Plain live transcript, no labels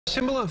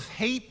Symbol of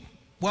hate?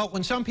 Well,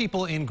 when some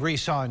people in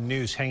Greece saw a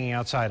noose hanging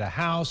outside a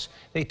house,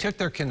 they took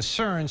their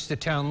concerns to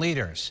town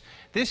leaders.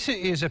 This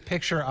is a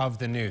picture of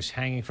the noose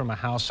hanging from a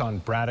house on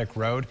Braddock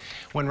Road.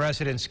 When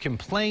residents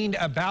complained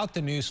about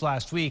the noose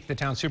last week, the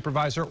town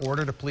supervisor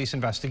ordered a police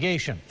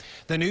investigation.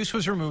 The noose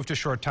was removed a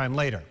short time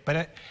later. But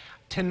at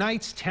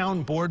tonight's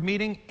town board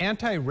meeting,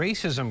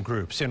 anti-racism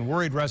groups and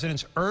worried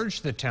residents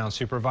urged the town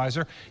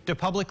supervisor to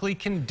publicly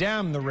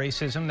condemn the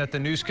racism that the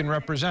noose can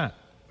represent.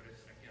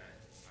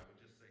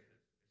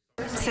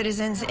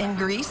 Citizens in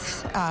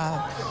Greece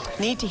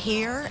need to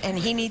hear, and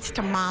he needs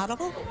to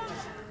model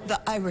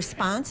a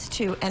response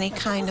to any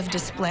kind of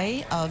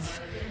display of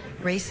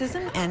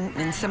racism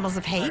and symbols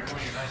of hate.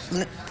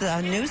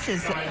 The noose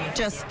is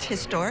just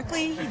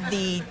historically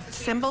the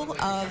symbol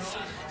of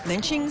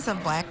lynchings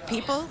of black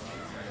people,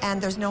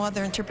 and there's no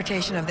other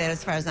interpretation of that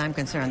as far as I'm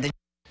concerned.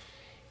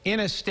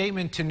 In a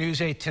statement to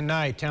News 8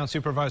 tonight, Town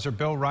Supervisor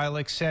Bill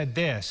Rylick said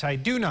this: "I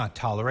do not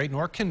tolerate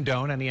nor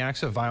condone any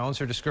acts of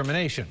violence or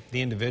discrimination.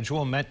 The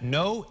individual meant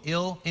no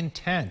ill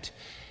intent."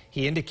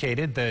 He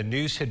indicated the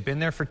noose had been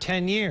there for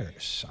 10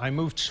 years. "I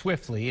moved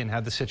swiftly and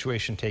had the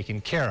situation taken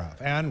care of."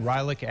 And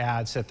Rylick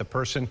adds that the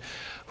person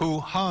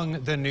who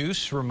hung the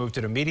noose removed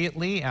it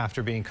immediately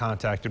after being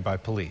contacted by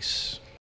police.